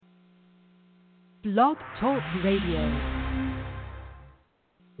Blog Talk Radio.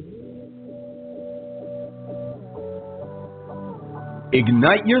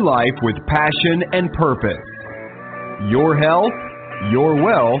 Ignite your life with passion and purpose. Your health, your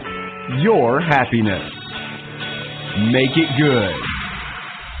wealth, your happiness. Make it good.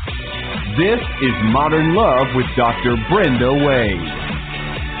 This is Modern Love with Dr. Brenda Wade.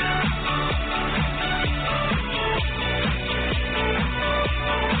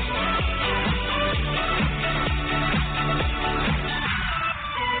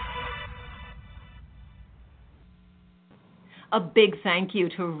 A big thank you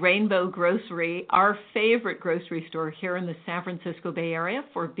to Rainbow Grocery, our favorite grocery store here in the San Francisco Bay Area,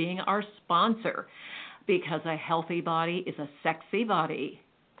 for being our sponsor, because a healthy body is a sexy body.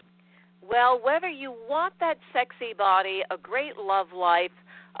 Well, whether you want that sexy body, a great love life,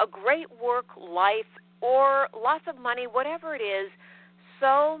 a great work life, or lots of money, whatever it is,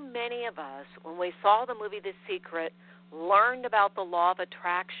 so many of us, when we saw the movie The Secret, learned about the law of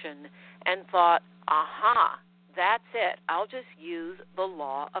attraction and thought, aha, that's it. I'll just use the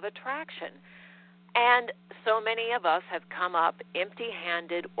law of attraction. And so many of us have come up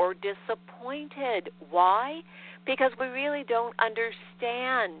empty-handed or disappointed. Why? Because we really don't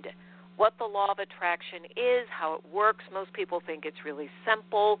understand what the law of attraction is, how it works. Most people think it's really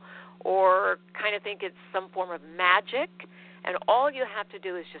simple or kind of think it's some form of magic. And all you have to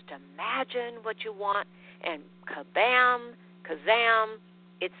do is just imagine what you want, and kabam, kazam,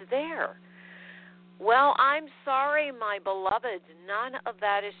 it's there. Well, I'm sorry, my beloved, none of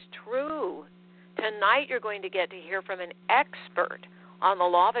that is true. Tonight you're going to get to hear from an expert on the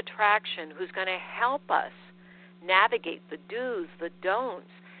law of attraction who's going to help us navigate the do's, the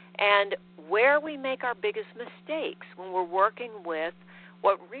don'ts, and where we make our biggest mistakes when we're working with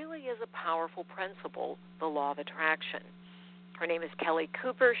what really is a powerful principle, the law of attraction. Her name is Kelli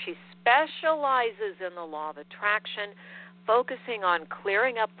Cooper. She specializes in the law of attraction, focusing on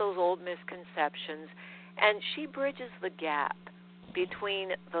clearing up those old misconceptions, and she bridges the gap between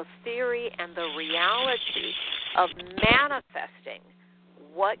the theory and the reality of manifesting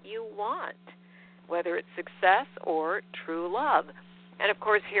what you want, whether it's success or true love. And, of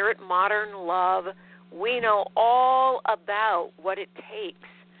course, here at Modern Love, we know all about what it takes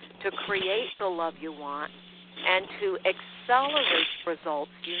to create the love you want and to accelerate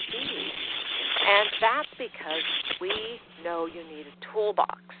results you need. And that's because we know you need a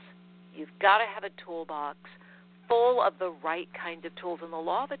toolbox. You've got to have a toolbox full of the right kind of tools, and the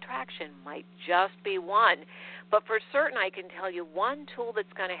law of attraction might just be one. But for certain, I can tell you one tool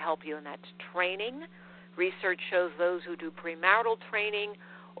that's going to help you, and that's training. Research shows those who do premarital training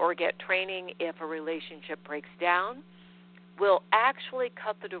or get training if a relationship breaks down will actually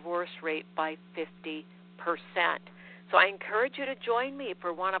cut the divorce rate by 50%. So I encourage you to join me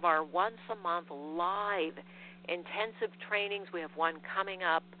for one of our once-a-month live intensive trainings. We have one coming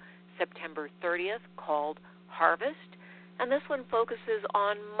up September 30th called Harvest, and this one focuses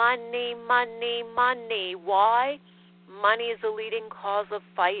on money, money, money. Why? Money is the leading cause of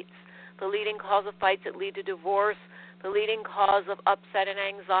fights, the leading cause of fights that lead to divorce, the leading cause of upset and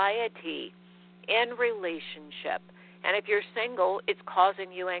anxiety in relationship. And if you're single, it's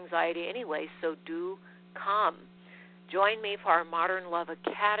causing you anxiety anyway, so do come. Join me for our Modern Love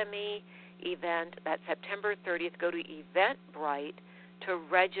Academy event. That's September 30th. Go to Eventbrite to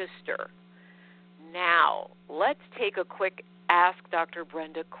register. Now, let's take a quick Ask Dr.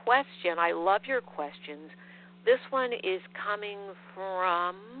 Brenda question. I love your questions. This one is coming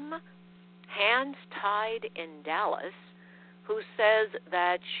from Hands Tied in Dallas, who says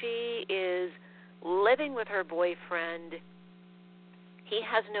that she is living with her boyfriend. He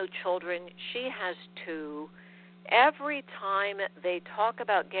has no children. She has two. Every time they talk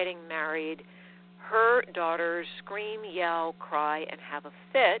about getting married, her daughters scream, yell, cry, and have a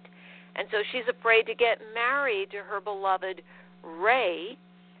fit. And so she's afraid to get married to her beloved Ray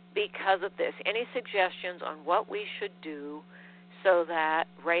because of this. Any suggestions on what we should do so that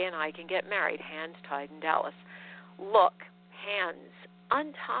Ray and I can get married? Hands tied in Dallas. Look, hands,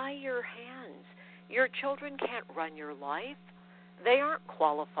 untie your hands. Your children can't run your life. They aren't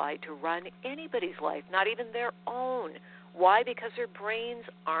qualified to run anybody's life, not even their own. Why? Because their brains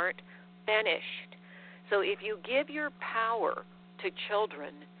aren't finished. So if you give your power to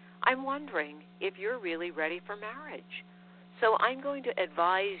children, I'm wondering if you're really ready for marriage. So I'm going to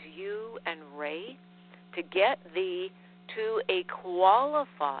advise you and Ray to get thee to a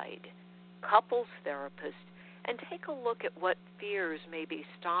qualified couples therapist and take a look at what fears may be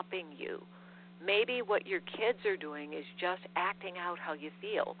stopping you. Maybe what your kids are doing is just acting out how you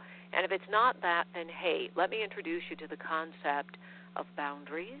feel. And if it's not that, then hey, let me introduce you to the concept of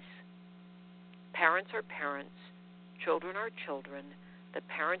boundaries, parents are parents, children are children. The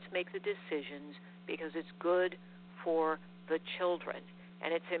parents make the decisions because it's good for the children.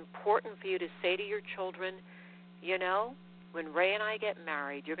 And it's important for you to say to your children, you know, when Ray and I get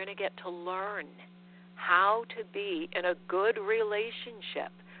married, you're going to get to learn how to be in a good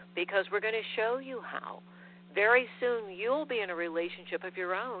relationship because we're going to show you how. Very soon you'll be in a relationship of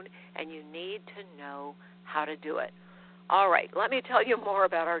your own, and you need to know how to do it. All right, let me tell you more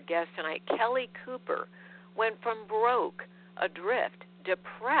about our guest tonight. Kelli Cooper went from broke, adrift,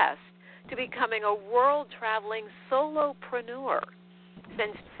 depressed, to becoming a world-traveling solopreneur.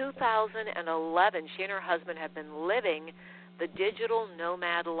 Since 2011, she and her husband have been living the digital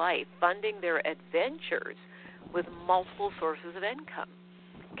nomad life, funding their adventures with multiple sources of income.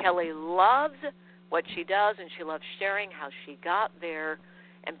 Kelli loves what she does, and she loves sharing how she got there,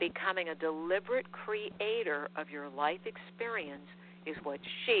 and becoming a deliberate creator of your life experience is what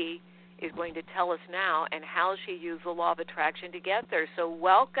she is going to tell us now, and how she used the law of attraction to get there. So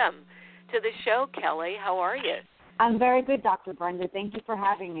welcome to the show, Kelli. How are you? I'm very good, Dr. Brenda. Thank you for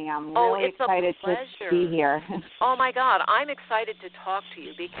having me. I'm really excited to be here. Oh, my God. I'm excited to talk to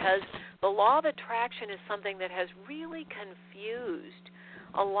you because the law of attraction is something that has really confused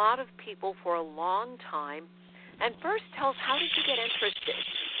a lot of people for a long time. And first, tell us, how did you get interested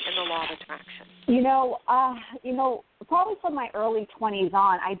in the law of attraction? Probably from my early 20s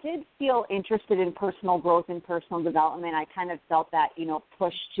on, I did feel interested in personal growth and personal development. I kind of felt that,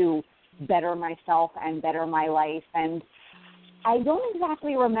 push to better myself and better my life. And I don't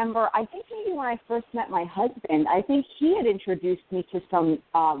exactly remember. I think maybe when I first met my husband, I think he had introduced me to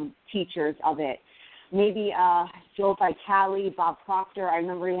some teachers of it. Maybe Joe Vitale, Bob Proctor. I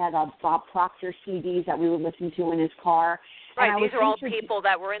remember he had Bob Proctor CDs that we would listen to in his car. Right, these are all people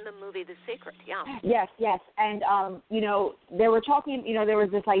that were in the movie The Secret, yeah. Yes. And, they were talking, there was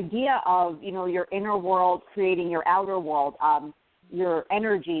this idea of, your inner world creating your outer world, your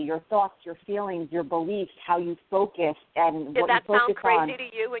energy, your thoughts, your feelings, your beliefs, how you focus, and Did what that you focus sound crazy on.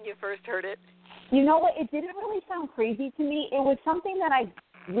 to you when you first heard it? You know what? It didn't really sound crazy to me. It was something that I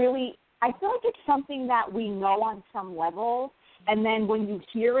feel like it's something that we know on some level, and then when you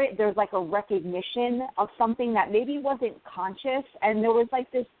hear it, there's like a recognition of something that maybe wasn't conscious, and there was like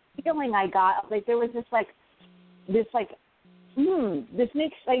this feeling I got, like there was this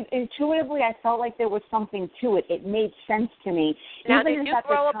makes, like, intuitively I felt like there was something to it. It made sense to me. Now, did you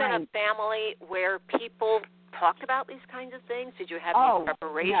grow up in a family where people talked about these kinds of things? Did you have any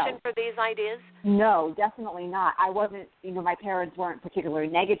preparation for these ideas? No, definitely not. I wasn't, my parents weren't particularly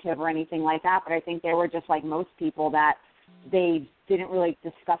negative or anything like that, but I think they were just like most people, that they didn't really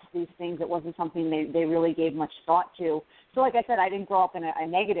discuss these things. It wasn't something they really gave much thought to. So like I said, I didn't grow up in a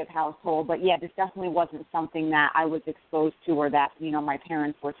negative household, but yeah, this definitely wasn't something that I was exposed to, or that, my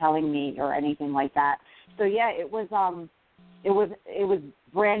parents were telling me or anything like that. So yeah, it was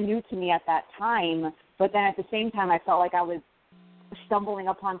brand new to me at that time, but then at the same time I felt like I was stumbling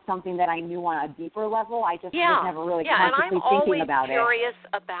upon something that I knew on a deeper level. I just was never really consciously thinking about it. And I'm always curious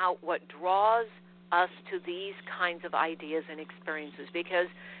about what draws us to these kinds of ideas and experiences, because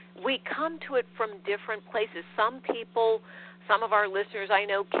we come to it from different places. Some people, some of our listeners I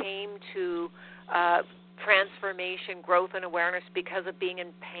know, came to transformation, growth, and awareness because of being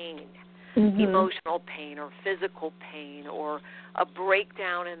in pain, emotional pain or physical pain, or a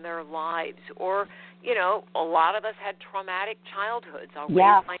breakdown in their lives, or, a lot of us had traumatic childhoods. I'll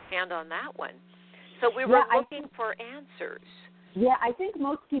raise my hand on that one. So we were looking for answers. Yeah, I think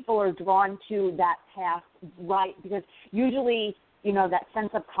most people are drawn to that path, right, because usually, that sense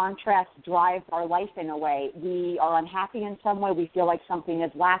of contrast drives our life in a way. We are unhappy in some way. We feel like something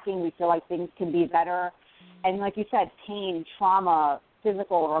is lacking. We feel like things can be better. And like you said, pain, trauma,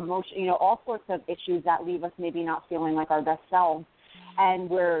 physical or emotional, all sorts of issues that leave us maybe not feeling like our best selves. And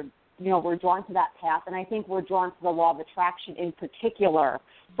we're drawn to that path. And I think we're drawn to the law of attraction in particular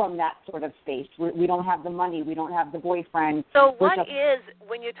from that sort of space. We don't have the money. We don't have the boyfriend. So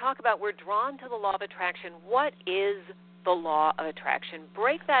when you talk about we're drawn to the law of attraction, what is the law of attraction?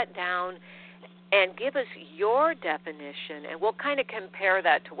 Break that down and give us your definition, and we'll kind of compare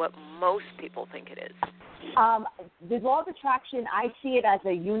that to what most people think it is. The law of attraction, I see it as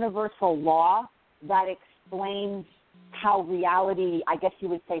a universal law that explains how reality, I guess you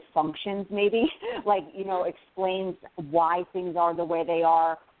would say, functions maybe, like, explains why things are the way they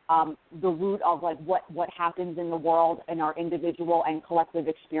are, the root of like what happens in the world and our individual and collective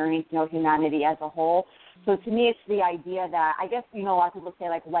experience, humanity as a whole. So to me, it's the idea that, I guess, a lot of people say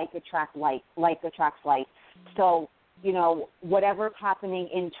like attracts like attracts like. So, whatever's happening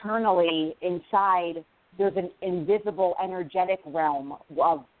internally inside, there's an invisible energetic realm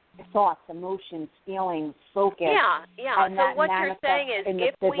of thoughts, emotions, feelings, focus. Yeah. And so that what you're saying is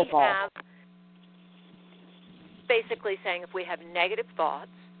if we have, basically saying if we have negative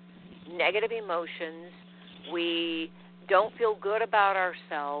thoughts, negative emotions, we don't feel good about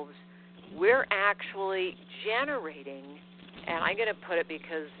ourselves, we're actually generating, and I'm going to put it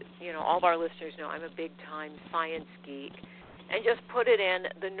because, all of our listeners know I'm a big-time science geek, and just put it in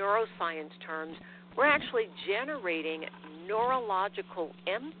the neuroscience terms, we're actually generating neurological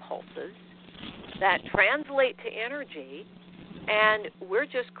impulses that translate to energy, and we're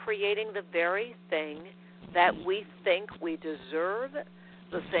just creating the very thing that we think we deserve,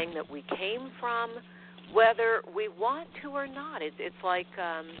 the thing that we came from, whether we want to or not. It's like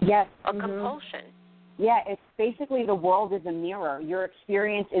a compulsion. Yeah, it's basically the world is a mirror. Your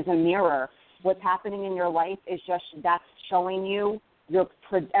experience is a mirror. What's happening in your life is just that's showing you.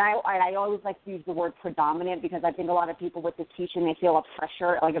 I always like to use the word predominant because I think a lot of people with this teaching, they feel a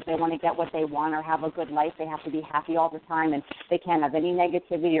pressure, like if they want to get what they want or have a good life, they have to be happy all the time and they can't have any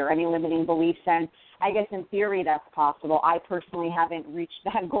negativity or any limiting beliefs. And I guess in theory that's possible. I personally haven't reached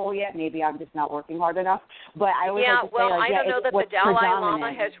that goal yet. Maybe I'm just not working hard enough. But I always like to say, I don't know that the Dalai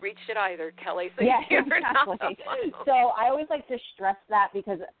Lama has reached it either, Kelly. So exactly. So I always like to stress that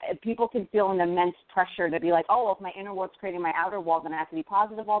because people can feel an immense pressure to be like, oh, well, if my inner world's creating my outer world, then I have to be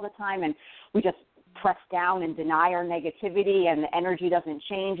positive all the time. And we just press down and deny our negativity, and the energy doesn't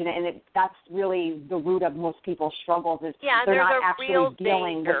change. And that's really the root of most people's struggles is they're not actually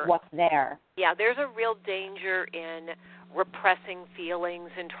dealing with what's there. Yeah, there's a real danger in repressing feelings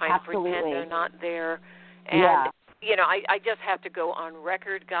and trying to pretend they're not there. And, I just have to go on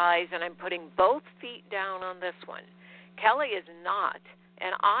record, guys, and I'm putting both feet down on this one. Kelly is not,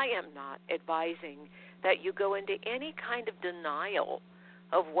 and I am not advising that you go into any kind of denial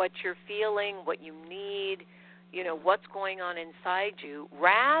of what you're feeling, what you need, what's going on inside you.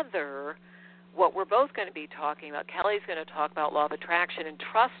 Rather, what we're both going to be talking about, Kelly's going to talk about law of attraction, and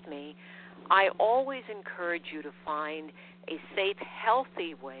trust me, I always encourage you to find a safe,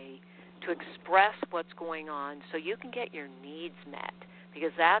 healthy way to express what's going on so you can get your needs met,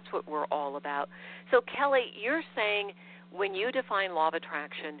 because that's what we're all about. So, Kelly, you're saying when you define law of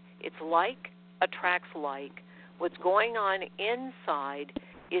attraction, it's like attracts like. What's going on inside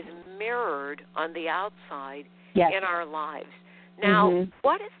is mirrored on the outside in our lives. Now,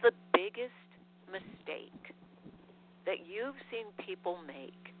 what is the biggest mistake that you've seen people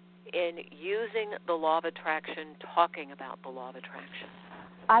make in using the law of attraction, talking about the law of attraction?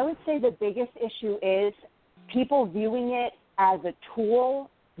 I would say the biggest issue is people viewing it as a tool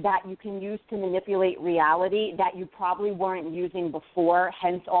that you can use to manipulate reality that you probably weren't using before,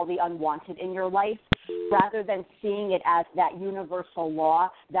 hence all the unwanted in your life, rather than seeing it as that universal law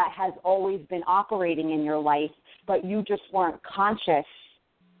that has always been operating in your life, but you just weren't conscious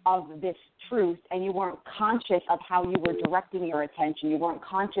of this truth, and you weren't conscious of how you were directing your attention. You weren't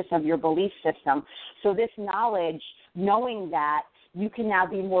conscious of your belief system. So this knowledge, knowing that, you can now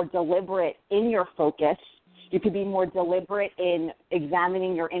be more deliberate in your focus. You can be more deliberate in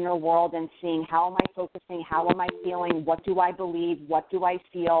examining your inner world and seeing, how am I focusing, how am I feeling, what do I believe, what do I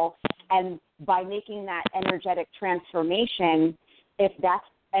feel, and by making that energetic transformation, if that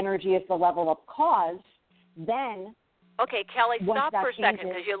energy is the level of cause, then... Okay, Kelly, stop for a second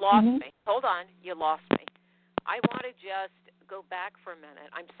because you lost me. Hold on, you lost me. I want to just go back for a minute.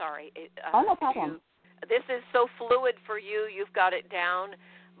 I'm sorry. No problem. This is so fluid for you. You've got it down.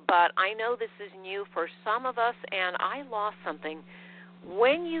 But I know this is new for some of us, and I lost something.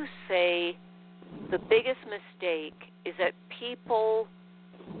 When you say the biggest mistake is that people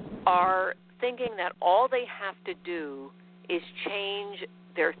are thinking that all they have to do is change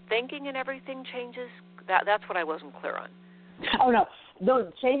their thinking and everything changes, that's what I wasn't clear on. Oh,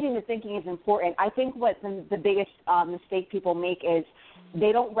 no. Changing the thinking is important. I think what the biggest mistake people make is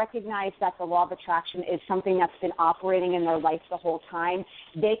they don't recognize that the law of attraction is something that's been operating in their life the whole time.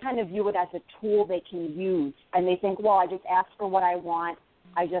 They kind of view it as a tool they can use, and they think, well, I just ask for what I want,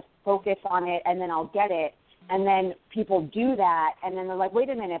 I just focus on it, and then I'll get it. And then people do that, and then they're like, wait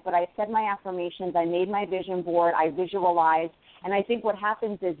a minute, but I said my affirmations, I made my vision board, I visualized. And I think what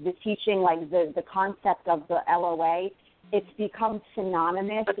happens is the teaching, like the concept of the LOA, it's become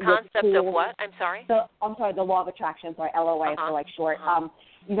synonymous with tools. The concept of what? I'm sorry? The law of attraction, LOA for like short.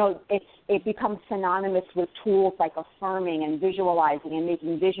 It becomes synonymous with tools like affirming and visualizing and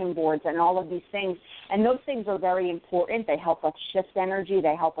making vision boards and all of these things. And those things are very important. They help us shift energy.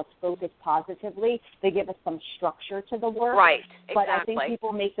 They help us focus positively. They give us some structure to the work. Right, exactly. But I think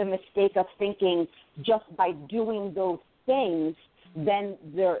people make the mistake of thinking just by doing those things then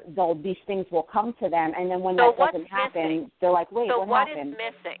these things will come to them. And then when So that doesn't happen, missing? they're like, wait, so what happened? So what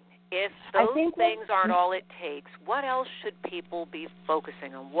is missing? If those things aren't all it takes, what else should people be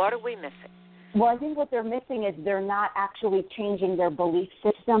focusing on? What are we missing? Well, I think what they're missing is they're not actually changing their belief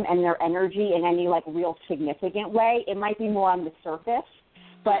system and their energy in any, like, real significant way. It might be more on the surface,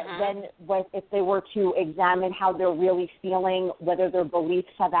 but then if they were to examine how they're really feeling, whether their beliefs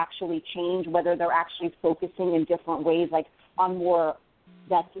have actually changed, whether they're actually focusing in different ways, like on more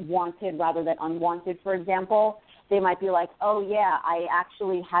that's wanted rather than unwanted, for example, they might be like, oh, yeah, I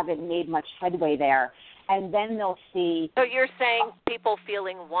actually haven't made much headway there. And then they'll see. So you're saying people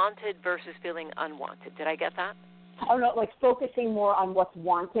feeling wanted versus feeling unwanted. Did I get that? Oh, no, like focusing more on what's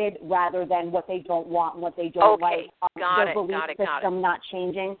wanted rather than what they don't want and what they don't like. Their belief system not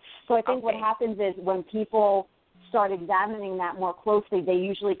changing. So I think what happens is when people start examining that more closely, they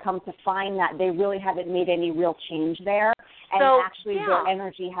usually come to find that they really haven't made any real change there. And actually their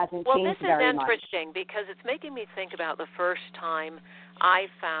energy hasn't changed very much. Well, this is interesting because it's making me think about the first time I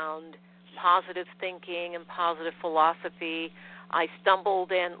found positive thinking and positive philosophy. I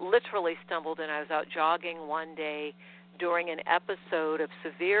literally stumbled in. I was out jogging one day during an episode of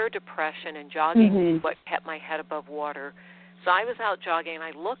severe depression, and jogging is what kept my head above water. So I was out jogging, and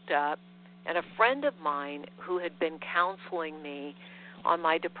I looked up, and a friend of mine who had been counseling me on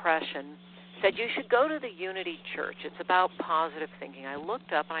my depression said, you should go to the Unity Church. It's about positive thinking. I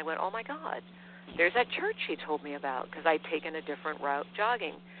looked up, and I went, oh, my God, there's that church she told me about because I'd taken a different route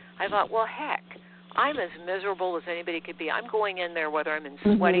jogging. I thought, well, heck, I'm as miserable as anybody could be. I'm going in there whether I'm in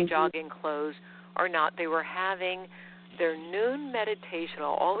sweaty jogging clothes or not. They were having their noon meditation.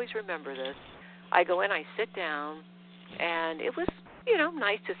 I'll always remember this. I go in, I sit down, and it was,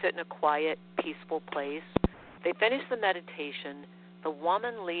 nice to sit in a quiet, peaceful place. They finished the meditation. The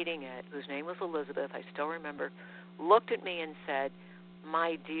woman leading it, whose name was Elizabeth, I still remember, looked at me and said,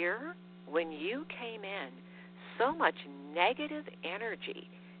 my dear, when you came in, so much negative energy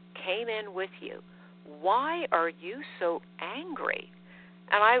came in with you. Why are you so angry?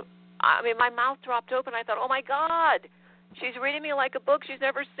 And I mean, my mouth dropped open. I thought, oh, my God, she's reading me like a book. She's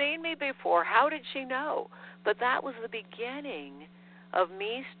never seen me before. How did she know? But that was the beginning of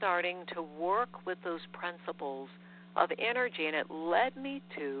me starting to work with those principles of energy, and it led me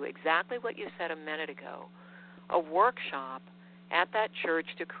to exactly what you said a minute ago, a workshop at that church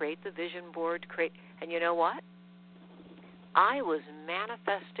to create the vision board, and you know what? I was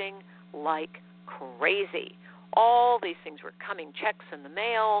manifesting like crazy. All these things were coming, checks in the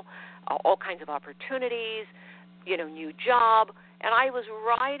mail, all kinds of opportunities, new job, and I was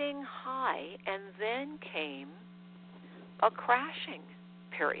riding high, and then came a crashing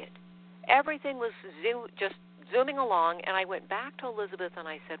period. Everything was just zooming along, and I went back to Elizabeth and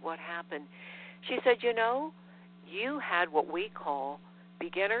I said, what happened? She said, you had what we call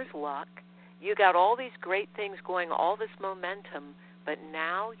beginner's luck. You got all these great things going, all this momentum, but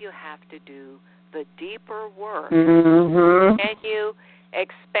now you have to do the deeper work. And you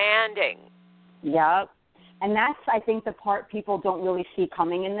expanding. Yep. And that's, I think, the part people don't really see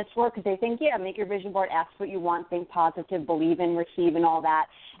coming in this work, because they think, make your vision board, ask what you want, think positive, believe in, receive, and all that.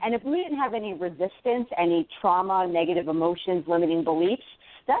 And if we didn't have any resistance, any trauma, negative emotions, limiting beliefs,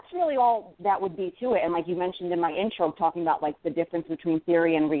 that's really all that would be to it. And like you mentioned in my intro, talking about like the difference between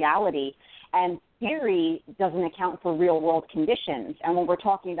theory and reality. And theory doesn't account for real-world conditions. And when we're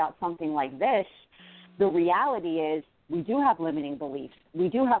talking about something like this, the reality is we do have limiting beliefs. We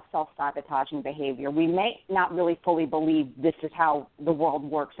do have self-sabotaging behavior. We may not really fully believe this is how the world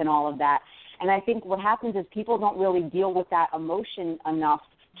works and all of that. And I think what happens is people don't really deal with that emotion enough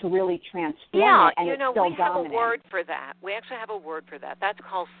to really transform it, and it's still dominant. We have a word for that. We actually have a word for that. That's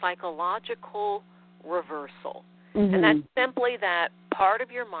called psychological reversal. And that's simply that part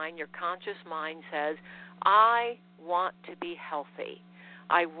of your mind, your conscious mind says, I want to be healthy.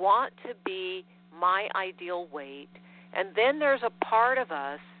 I want to be my ideal weight. And then there's a part of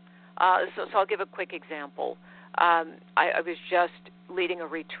us, so I'll give a quick example. I was just leading a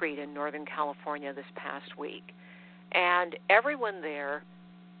retreat in Northern California this past week, and everyone there,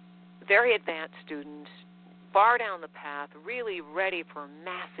 very advanced students, far down the path, really ready for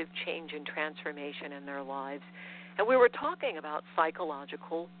massive change and transformation in their lives. And we were talking about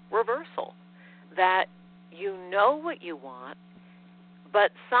psychological reversal, that you know what you want,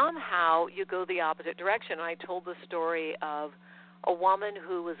 but somehow you go the opposite direction. I told the story of a woman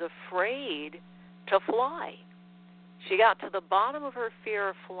who was afraid to fly. She got to the bottom of her fear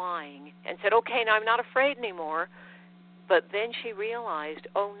of flying and said, okay, now I'm not afraid anymore. But then she realized,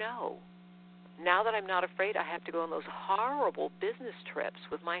 oh, no, now that I'm not afraid, I have to go on those horrible business trips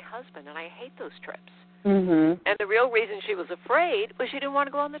with my husband, and I hate those trips. Mm-hmm. And the real reason she was afraid was she didn't want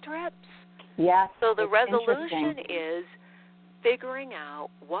to go on the trips. Yes. So the it's resolution interesting. is figuring out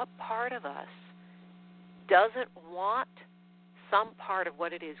what part of us doesn't want some part of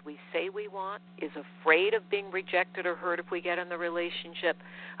what it is we say we want, is afraid of being rejected or hurt if we get in the relationship,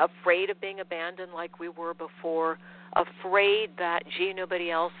 afraid of being abandoned like we were before, afraid that, gee,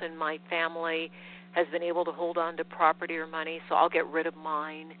 nobody else in my family has been able to hold on to property or money, so I'll get rid of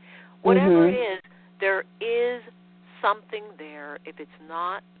mine. Whatever it is, there is something there. If it's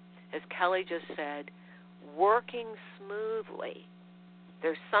not, as Kelli just said, working smoothly,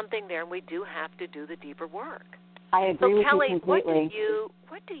 there's something there, and we do have to do the deeper work. I agree with Kelli, you completely.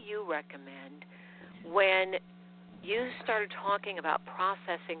 what do you recommend when you started talking about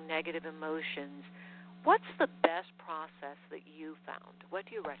processing negative emotions? What's the best process that you found? What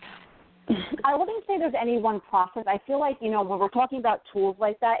do you recommend? I wouldn't say there's any one process. I feel like, when we're talking about tools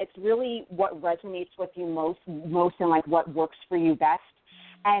like that, it's really what resonates with you most and like what works for you best.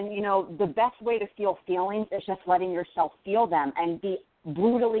 And, the best way to feel feelings is just letting yourself feel them and be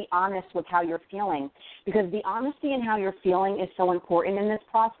brutally honest with how you're feeling, because the honesty in how you're feeling is so important in this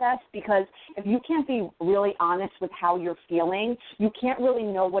process, because if you can't be really honest with how you're feeling, you can't really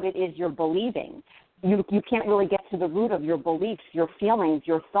know what it is you're believing. You can't really get to the root of your beliefs, your feelings,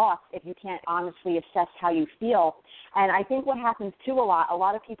 your thoughts, if you can't honestly assess how you feel. And I think what happens too a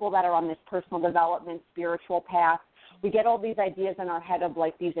lot of people that are on this personal development, spiritual path, we get all these ideas in our head of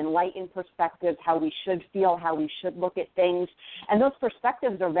like these enlightened perspectives, how we should feel, how we should look at things. And those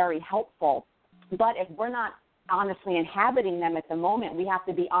perspectives are very helpful. But if we're not honestly inhabiting them at the moment, we have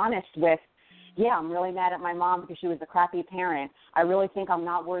to be honest with, yeah, I'm really mad at my mom because she was a crappy parent. I really think I'm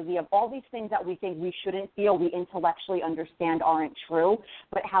not worthy of all these things that we think we shouldn't feel, we intellectually understand aren't true,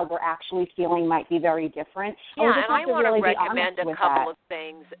 but how we're actually feeling might be very different. Yeah, and I want really to recommend a couple that. of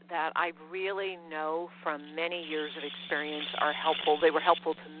things that I really know from many years of experience are helpful. They were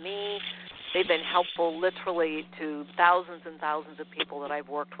helpful to me. They've been helpful literally to thousands and thousands of people that I've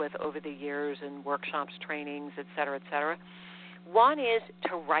worked with over the years in workshops, trainings, et cetera, et cetera. One is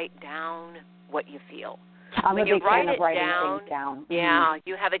to write down what you feel. I'm when a you big write fan of it writing down, things down. Yeah,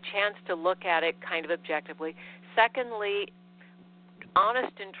 you have a chance to look at it kind of objectively. Secondly,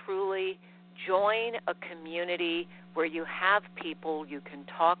 honest and truly, join a community where you have people you can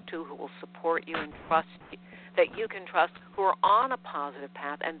talk to who will support you and trust you, that you can trust, who are on a positive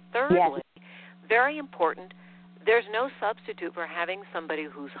path. And thirdly, very important, there's no substitute for having somebody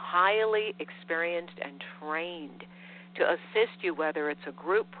who's highly experienced and trained to assist you, whether it's a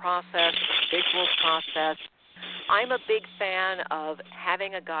group process, individual process. I'm a big fan of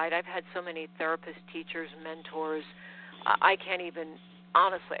having a guide. I've had so many therapists, teachers, mentors. I can't even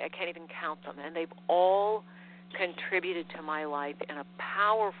count them. And they've all contributed to my life in a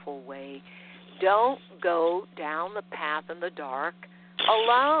powerful way. Don't go down the path in the dark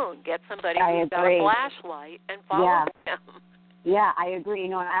alone. Get somebody who's got a flashlight and follow them. Yeah, I agree.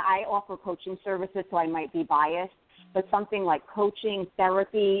 I offer coaching services, so I might be biased. But something like coaching,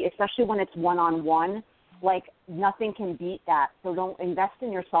 therapy, especially when it's one-on-one, like nothing can beat that. So don't invest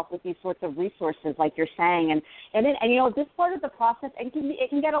in yourself with these sorts of resources, like you're saying. And this part of the process, it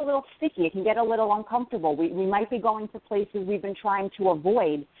can get a little sticky. It can get a little uncomfortable. We might be going to places we've been trying to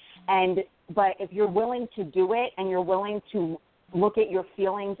avoid. But if you're willing to do it and you're willing to look at your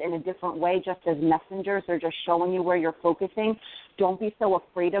feelings in a different way, just as messengers, they're just showing you where you're focusing. Don't be so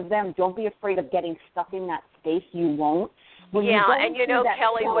afraid of them. Don't be afraid of getting stuck in that space. You won't. And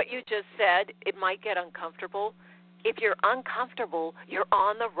Kelli, what you just said, it might get uncomfortable. If you're uncomfortable, you're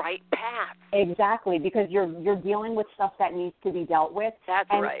on the right path. Exactly, because you're dealing with stuff that needs to be dealt with. That's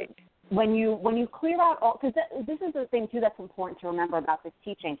right. When you clear out all, because this is the thing, too, that's important to remember about this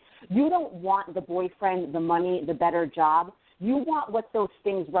teaching. You don't want the boyfriend, the money, the better job. You want what those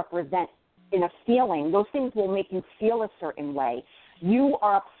things represent in a feeling. Those things will make you feel a certain way. You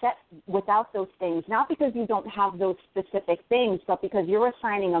are upset without those things, not because you don't have those specific things, but because you're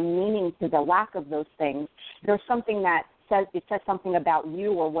assigning a meaning to the lack of those things. There's something that says something about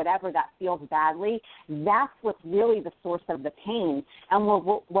you or whatever that feels badly. That's what's really the source of the pain. And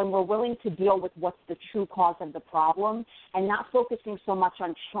when we're willing to deal with what's the true cause of the problem and not focusing so much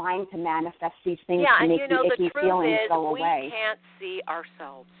on trying to manifest these things to make the icky feelings go away. Yeah, and we can't see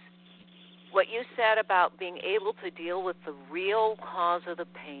ourselves. What you said about being able to deal with the real cause of the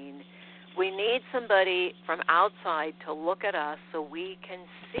pain, we need somebody from outside to look at us so we can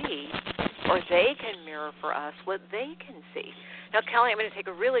see, or they can mirror for us what they can see. Now, Kelli, I'm going to take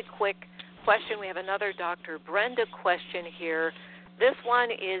a really quick question. We have another Dr. Brenda question here. This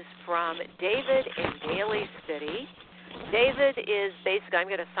one is from David in Daly City. David is basically, I'm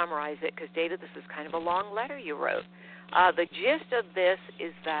going to summarize it because, David, this is kind of a long letter you wrote. The gist of this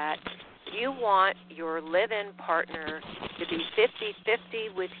is that you want your live-in partner to be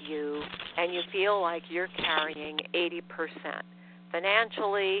 50-50 with you, and you feel like you're carrying 80%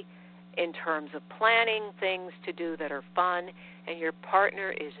 financially, in terms of planning things to do that are fun, and your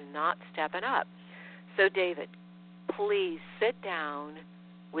partner is not stepping up. So, David, please sit down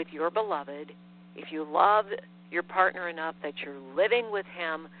with your beloved. If you love your partner enough that you're living with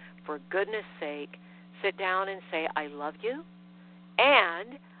him, for goodness sake, sit down and say, I love you,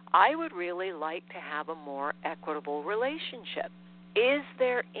 and I would really like to have a more equitable relationship. Is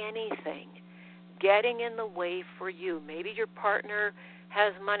there anything getting in the way for you? Maybe your partner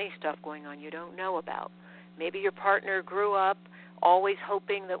has money stuff going on you don't know about. Maybe your partner grew up always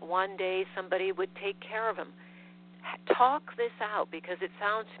hoping that one day somebody would take care of him. Talk this out, because it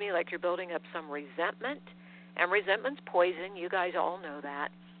sounds to me like you're building up some resentment, and resentment's poison. You guys all know that.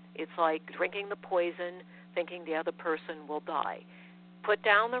 It's like drinking the poison, thinking the other person will die. Put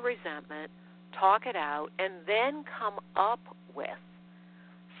down the resentment, talk it out, and then come up with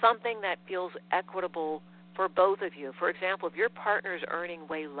something that feels equitable for both of you. For example, if your partner's earning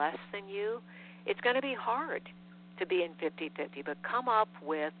way less than you, it's going to be hard to be in 50-50, but come up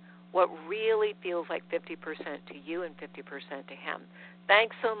with what really feels like 50% to you and 50% to him.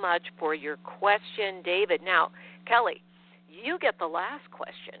 Thanks so much for your question, David. Now, Kelli, you get the last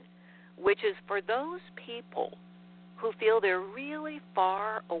question, which is for those people who feel they're really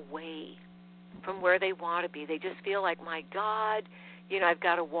far away from where they want to be. They just feel like, my God, I've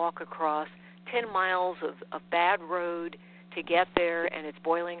got to walk across 10 miles of bad road to get there, and it's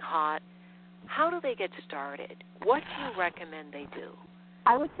boiling hot. How do they get started? What do you recommend they do?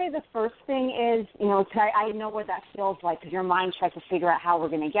 I would say the first thing is, I know what that feels like, because your mind tries to figure out how we're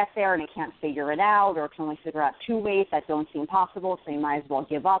going to get there, and it can't figure it out, or it can only figure out two ways that don't seem possible, so you might as well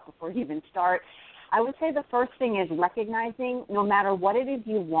give up before you even start. I would say the first thing is recognizing no matter what it is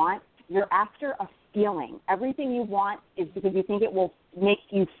you want, you're after a feeling. Everything you want is because you think it will make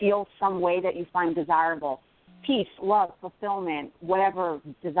you feel some way that you find desirable. Peace, love, fulfillment, whatever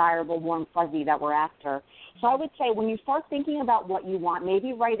desirable, warm, fuzzy that we're after. So I would say when you start thinking about what you want,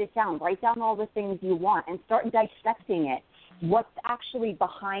 maybe write it down. Write down all the things you want and start dissecting it. What's actually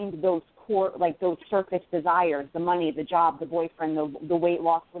behind those core, like those surface desires, the money, the job, the boyfriend, the weight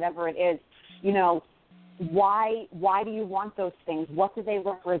loss, whatever it is, why do you want those things? What do they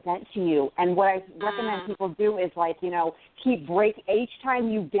represent to you? And what I recommend people do is each time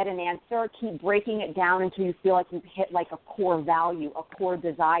you get an answer, keep breaking it down until you feel like you've hit like a core value, a core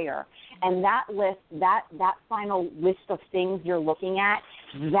desire. And that list, that final list of things you're looking at,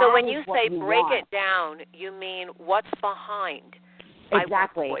 so when you say break it down, you mean what's behind?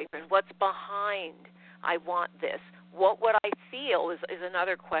 Exactly. I want a boyfriend. What's behind? I want this. What would I feel is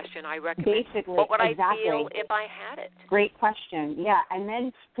another question I recommend. Basically, what would exactly. I feel if I had it? Great question. Yeah, and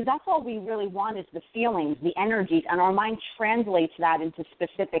then, because that's all we really want is the feelings, the energies, and our mind translates that into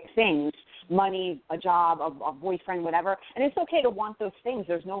specific things, money, a job, a boyfriend, whatever. And it's okay to want those things.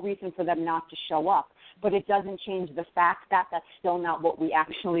 There's no reason for them not to show up. But it doesn't change the fact that that's still not what we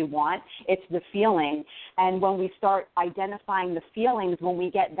actually want. It's the feeling. And when we start identifying the feelings, when we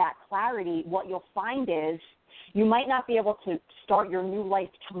get that clarity, what you'll find is you might not be able to start your new life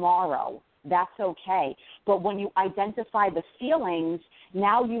tomorrow. That's okay. But when you identify the feelings,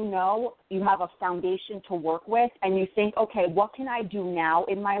 now you know you have a foundation to work with, and you think, okay, what can I do now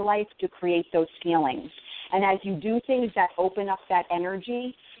in my life to create those feelings? And as you do things that open up that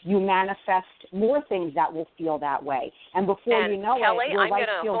energy, you manifest more things that will feel that way. And before you know Kelli, it, your life I'm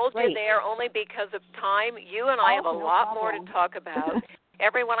feels going to hold great. you there only because of time. You and I have a lot more to talk about.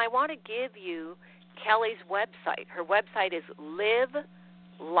 Everyone, I want to give you Kelli's website. Her website is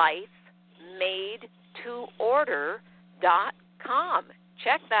livelifemadeToorder.com.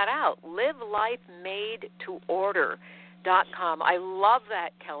 Check that out, livelifemadeToorder.com. I love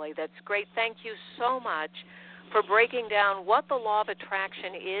that, Kelli. That's great. Thank you so much for breaking down what the law of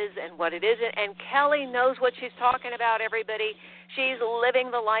attraction is and what it isn't. And Kelli knows what she's talking about, everybody. She's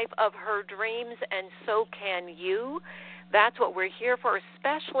living the life of her dreams, and so can you. That's what we're here for,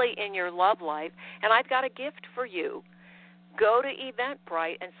 especially in your love life. And I've got a gift for you. Go to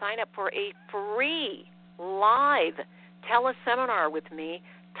Eventbrite and sign up for a free live teleseminar with me,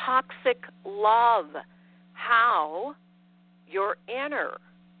 Toxic Love, how your inner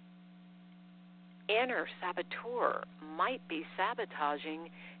saboteur might be sabotaging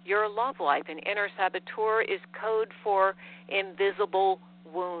your love life. And inner saboteur is code for invisible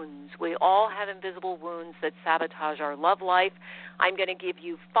wounds. We all have invisible wounds that sabotage our love life. I'm going to give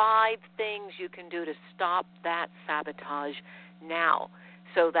you 5 things you can do to stop that sabotage now.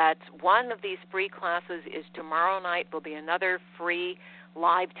 So that's one of these free classes is tomorrow night. There'll be another free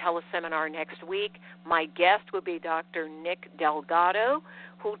live teleseminar next week. My guest will be Dr. Nick Delgado,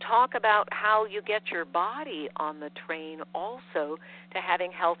 who'll talk about how you get your body on the train also to having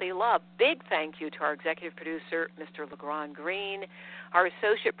healthy love. Big thank you to our executive producer, Mr. LeGrand Green, our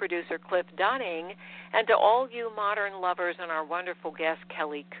associate producer, Cliff Dunning, and to all you modern lovers and our wonderful guest,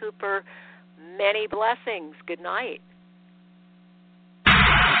 Kelli Cooper. Many blessings. Good night.